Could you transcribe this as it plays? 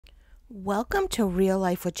Welcome to Real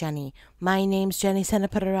Life with Jenny. My name's Jenny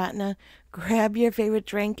Senaparatna. Grab your favorite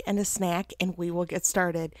drink and a snack and we will get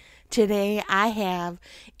started. Today I have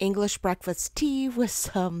English breakfast tea with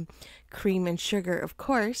some cream and sugar, of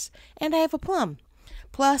course, and I have a plum.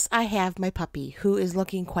 Plus I have my puppy who is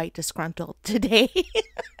looking quite disgruntled today.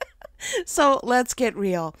 So let's get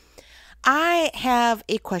real. I have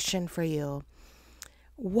a question for you.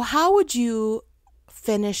 How would you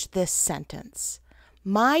finish this sentence?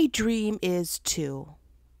 My dream is to.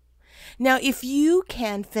 Now, if you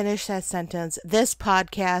can finish that sentence, this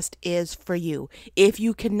podcast is for you. If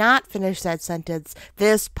you cannot finish that sentence,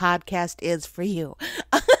 this podcast is for you.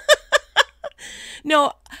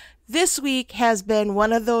 No, this week has been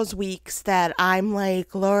one of those weeks that I'm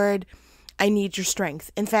like, Lord, I need your strength.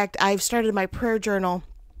 In fact, I've started my prayer journal,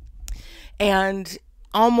 and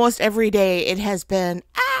almost every day it has been,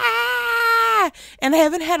 and I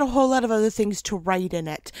haven't had a whole lot of other things to write in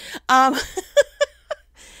it.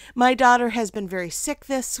 My daughter has been very sick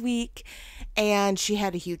this week, and she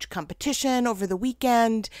had a huge competition over the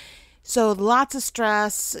weekend. So lots of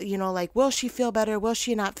stress, like, will she feel better? Will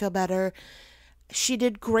she not feel better? She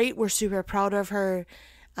did great. We're super proud of her.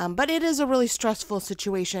 But it is a really stressful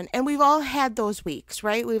situation. And we've all had those weeks,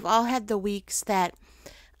 right? We've all had the weeks that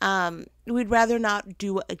we'd rather not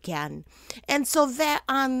do again. And so that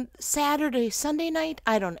on Sunday night,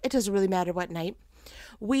 it doesn't really matter what night,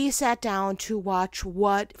 we sat down to watch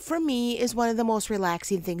what, for me, is one of the most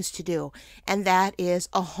relaxing things to do, and that is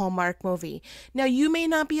a Hallmark movie. Now, you may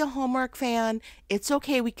not be a Hallmark fan. It's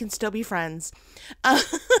okay. We can still be friends. I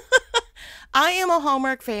am a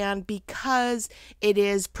Hallmark fan because it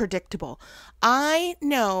is predictable. I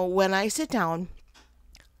know when I sit down,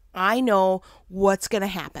 I know what's going to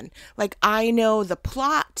happen. Like, I know the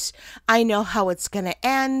plot. I know how it's going to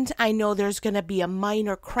end. I know there's going to be a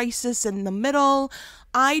minor crisis in the middle.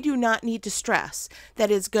 I do not need to stress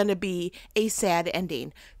that it's going to be a sad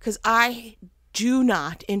ending, because I do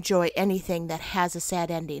not enjoy anything that has a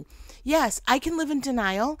sad ending. Yes, I can live in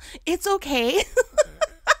denial. It's okay.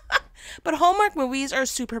 But Hallmark movies are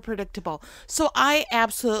super predictable, so I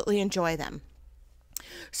absolutely enjoy them.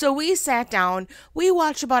 So we sat down, we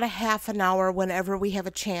watched about a half an hour whenever we have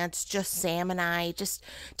a chance, just Sam and I, just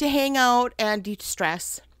to hang out and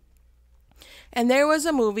de-stress. And there was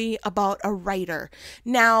a movie about a writer.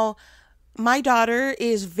 Now, my daughter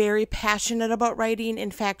is very passionate about writing.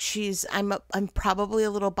 In fact, I'm probably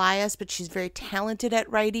a little biased, but she's very talented at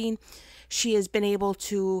writing. She has been able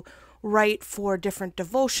to write for different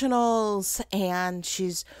devotionals, and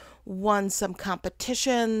she's won some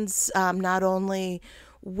competitions, not only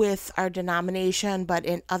with our denomination, but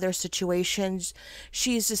in other situations.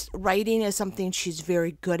 Writing is something she's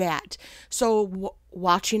very good at. So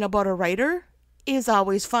watching about a writer is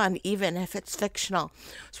always fun, even if it's fictional.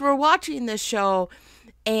 So we're watching this show,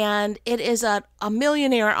 and it is a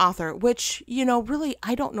millionaire author, which, really,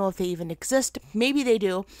 I don't know if they even exist. Maybe they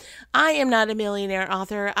do. I am not a millionaire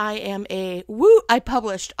author. I am I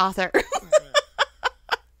published author.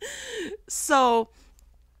 So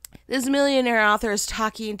this millionaire author is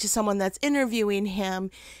talking to someone that's interviewing him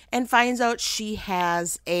and finds out she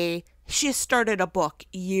started a book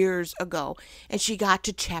years ago, and she got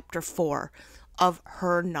to chapter 4 of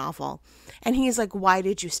her novel. And he's like, why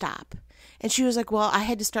did you stop? And she was like, well, I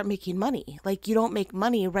had to start making money. Like, you don't make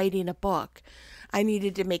money writing a book. I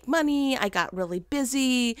needed to make money. I got really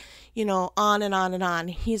busy, on and on and on.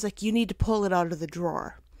 He's like, you need to pull it out of the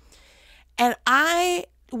drawer. And I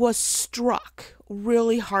was struck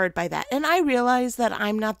really hard by that. And I realized that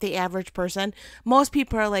I'm not the average person. Most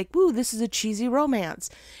people are like, ooh, this is a cheesy romance.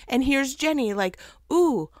 And here's Jenny like,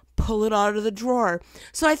 ooh, pull it out of the drawer.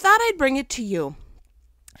 So I thought I'd bring it to you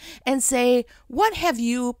and say, what have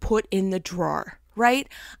you put in the drawer? Right?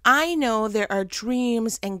 I know there are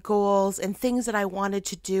dreams and goals and things that I wanted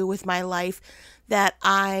to do with my life that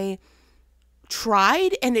I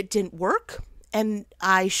tried and it didn't work. And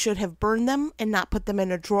I should have burned them and not put them in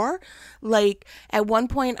a drawer. Like, at one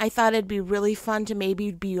point, I thought it'd be really fun to maybe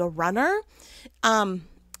be a runner.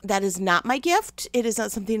 That is not my gift. It is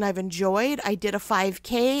not something I've enjoyed. I did a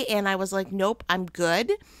 5K and I was like, nope, I'm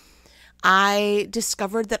good. I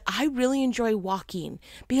discovered that I really enjoy walking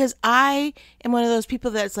because I am one of those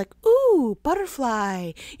people that's like, ooh,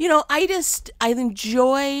 butterfly. I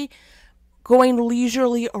enjoy going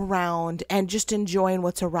leisurely around and just enjoying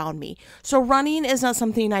what's around me. So running is not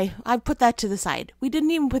something I put that to the side. We didn't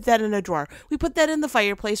even put that in a drawer. We put that in the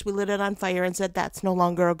fireplace. We lit it on fire and said that's no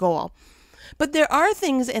longer a goal. But there are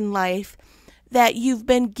things in life that you've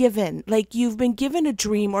been given, like you've been given a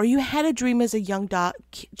dream, or you had a dream as a young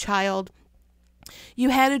child, You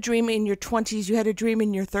had a dream in your 20s, you had a dream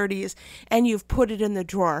in your 30s, and you've put it in the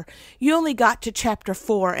drawer. You only got to chapter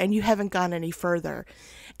 4 and you haven't gone any further.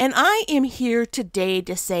 And I am here today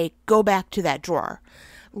to say, go back to that drawer.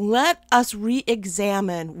 Let us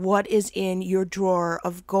re-examine what is in your drawer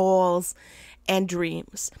of goals and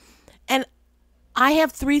dreams. And I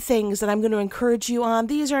have 3 things that I'm going to encourage you on.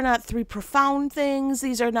 These are not 3 profound things.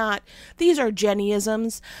 These are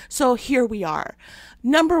Jennyisms. So here we are.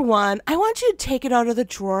 Number 1, I want you to take it out of the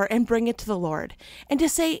drawer and bring it to the Lord and to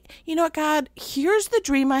say, you know what, God, here's the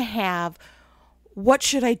dream I have. What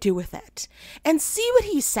should I do with it? And see what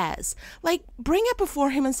he says. Like, bring it before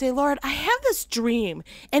him and say, Lord, I have this dream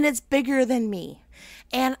and it's bigger than me.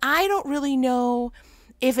 And I don't really know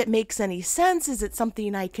if it makes any sense. Is it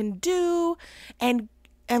something I can do? And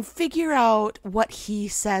figure out what he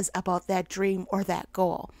says about that dream or that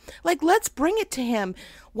goal. Like, let's bring it to him.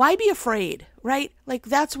 Why be afraid, right? Like,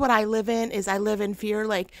 that's what I live in, is I live in fear.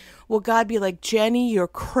 Like, will God be like, Jenny, you're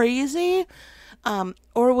crazy?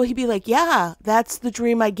 Or will he be like, yeah, that's the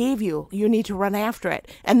dream I gave you. You need to run after it.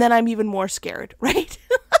 And then I'm even more scared, right?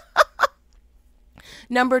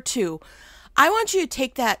 Number 2, I want you to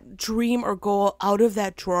take that dream or goal out of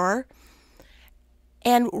that drawer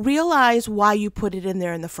and realize why you put it in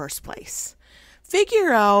there in the first place.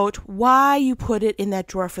 Figure out why you put it in that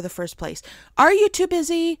drawer for the first place. Are you too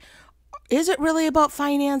busy? Is it really about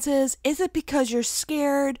finances? Is it because you're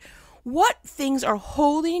scared? What things are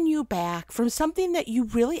holding you back from something that you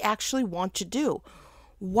really actually want to do?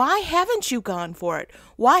 Why haven't you gone for it?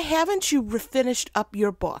 Why haven't you finished up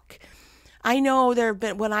your book? I know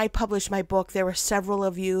when I published my book, there were several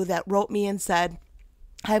of you that wrote me and said,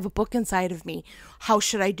 I have a book inside of me. How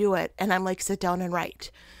should I do it? And I'm like, sit down and write.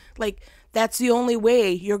 Like, that's the only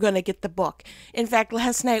way you're going to get the book. In fact,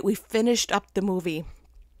 last night we finished up the movie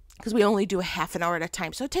because we only do a half an hour at a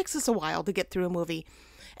time. So it takes us a while to get through a movie.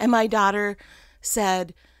 And my daughter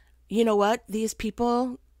said, you know what? These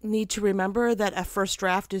people need to remember that a first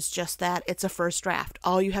draft is just that. It's a first draft.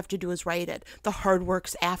 All you have to do is write it. The hard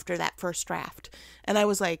work's after that first draft. And I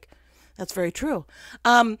was like, that's very true.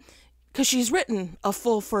 Because she's written a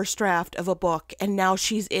full first draft of a book, and now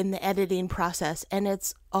she's in the editing process, and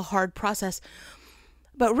it's a hard process.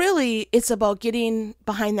 But really, it's about getting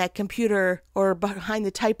behind that computer or behind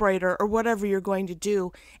the typewriter or whatever you're going to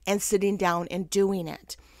do and sitting down and doing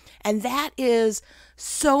it. And that is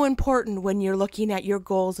so important when you're looking at your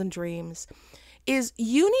goals and dreams, is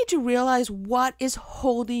you need to realize what is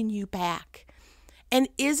holding you back. And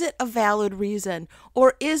is it a valid reason,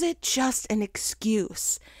 or is it just an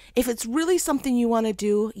excuse? If it's really something you want to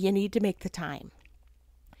do, you need to make the time.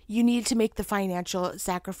 You need to make the financial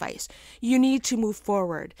sacrifice. You need to move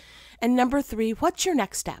forward. And number 3, what's your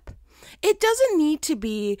next step? It doesn't need to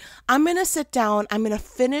be, I'm going to sit down, I'm going to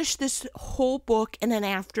finish this whole book in an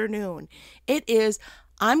afternoon. It is,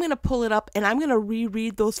 I'm going to pull it up and I'm going to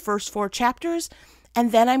reread those first 4 chapters,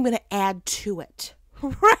 and then I'm going to add to it.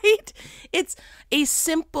 Right? It's a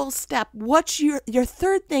simple step. What's your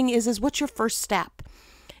third thing is what's your first step?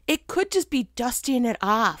 It could just be dusting it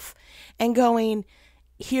off and going,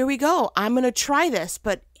 here we go. I'm going to try this,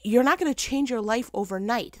 but you're not going to change your life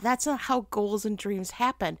overnight. That's not how goals and dreams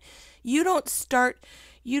happen. You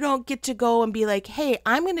don't get to go and be like, hey,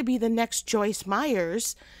 I'm going to be the next Joyce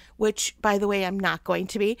Myers, which, by the way, I'm not going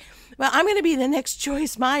to be. Well, I'm going to be the next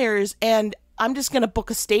Joyce Myers, and I'm just going to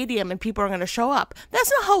book a stadium and people are going to show up.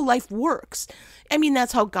 That's not how life works. I mean,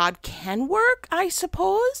 that's how God can work, I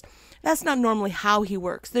suppose. That's not normally how he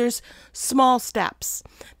works. There's small steps.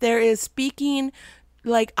 There is speaking,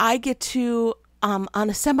 like I get to, on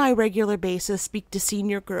a semi-regular basis, speak to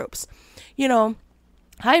senior groups. You know,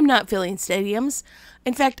 I'm not filling stadiums.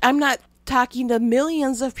 In fact, I'm not talking to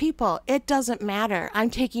millions of people. It doesn't matter.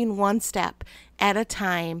 I'm taking one step at a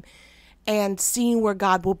time and seeing where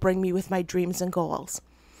God will bring me with my dreams and goals.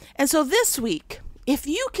 And so this week, if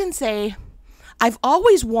you can say, I've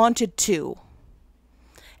always wanted to,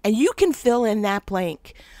 and you can fill in that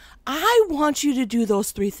blank, I want you to do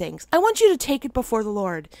those 3 things. I want you to take it before the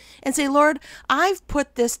Lord and say, Lord, I've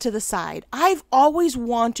put this to the side. I've always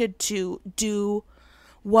wanted to do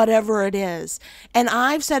whatever it is, and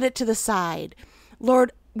I've set it to the side.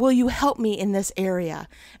 Lord, will you help me in this area?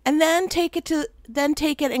 And then take it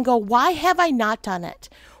and go, why have I not done it?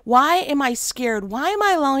 Why am I scared? Why am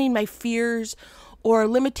I allowing my fears or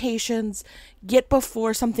limitations get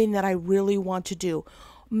before something that I really want to do?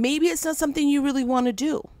 Maybe it's not something you really want to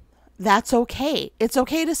do. That's okay. It's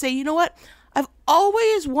okay to say, you know what? I've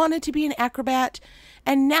always wanted to be an acrobat,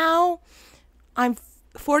 and now I'm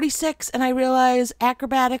 46 and I realize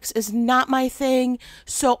acrobatics is not my thing,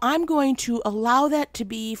 so I'm going to allow that to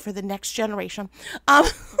be for the next generation. Um,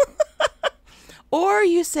 or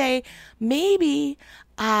you say, maybe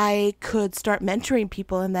I could start mentoring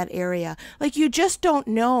people in that area. Like, you just don't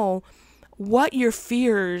know what your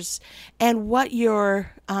fears and what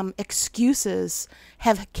your excuses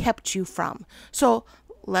have kept you from. So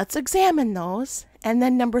let's examine those. And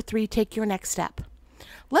then number 3, take your next step.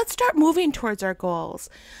 Let's start moving towards our goals.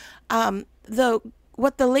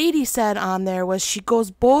 What the lady said on there was she goes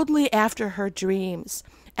boldly after her dreams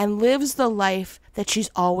and lives the life that she's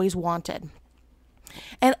always wanted.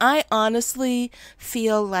 And I honestly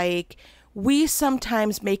feel like we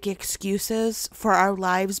sometimes make excuses for our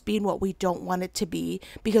lives being what we don't want it to be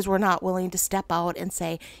because we're not willing to step out and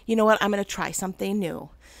say, you know what, I'm going to try something new.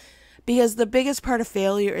 Because the biggest part of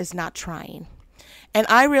failure is not trying. And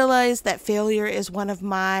I realize that failure is one of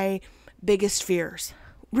my biggest fears.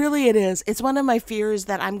 Really, it is. It's one of my fears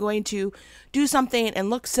that I'm going to do something and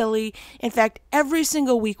look silly. In fact, every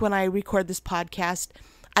single week when I record this podcast,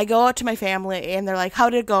 I go out to my family and they're like, how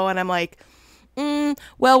did it go? And I'm like,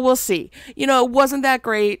 well, we'll see. It wasn't that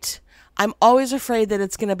great. I'm always afraid that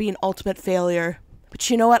it's going to be an ultimate failure. But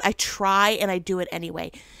you know what? I try and I do it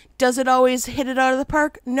anyway. Does it always hit it out of the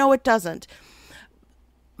park? No, it doesn't.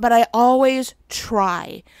 But I always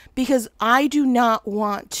try because I do not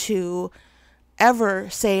want to ever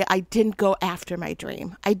say I didn't go after my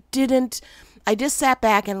dream. I just sat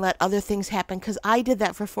back and let other things happen because I did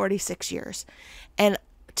that for 46 years. And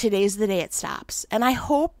today's the day it stops. And I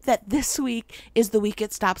hope that this week is the week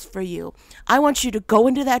it stops for you. I want you to go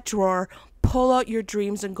into that drawer, pull out your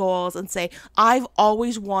dreams and goals and say, I've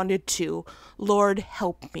always wanted to. Lord,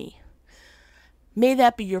 help me. May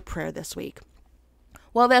that be your prayer this week.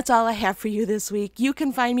 Well, that's all I have for you this week. You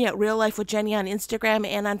can find me at Real Life with Jenny on Instagram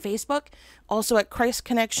and on Facebook. Also at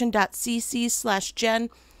christconnection.cc/Jen.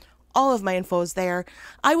 All of my info is there.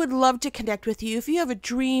 I would love to connect with you. If you have a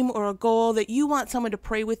dream or a goal that you want someone to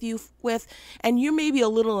pray with you with, and you're maybe a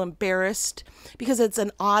little embarrassed because it's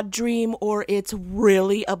an odd dream or it's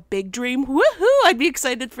really a big dream, woohoo, I'd be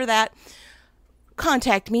excited for that.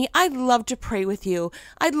 Contact me. I'd love to pray with you.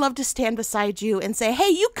 I'd love to stand beside you and say, hey,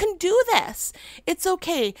 you can do this. It's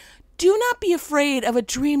okay. Do not be afraid of a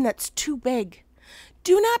dream that's too big.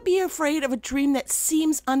 Do not be afraid of a dream that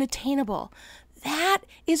seems unattainable. That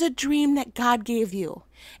is a dream that God gave you.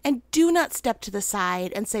 And do not step to the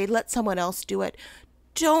side and say, let someone else do it.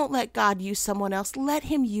 Don't let God use someone else. Let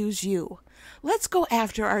him use you. Let's go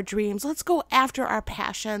after our dreams. Let's go after our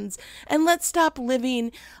passions. And let's stop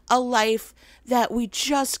living a life that we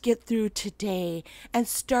just get through today and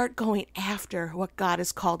start going after what God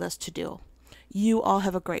has called us to do. You all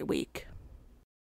have a great week.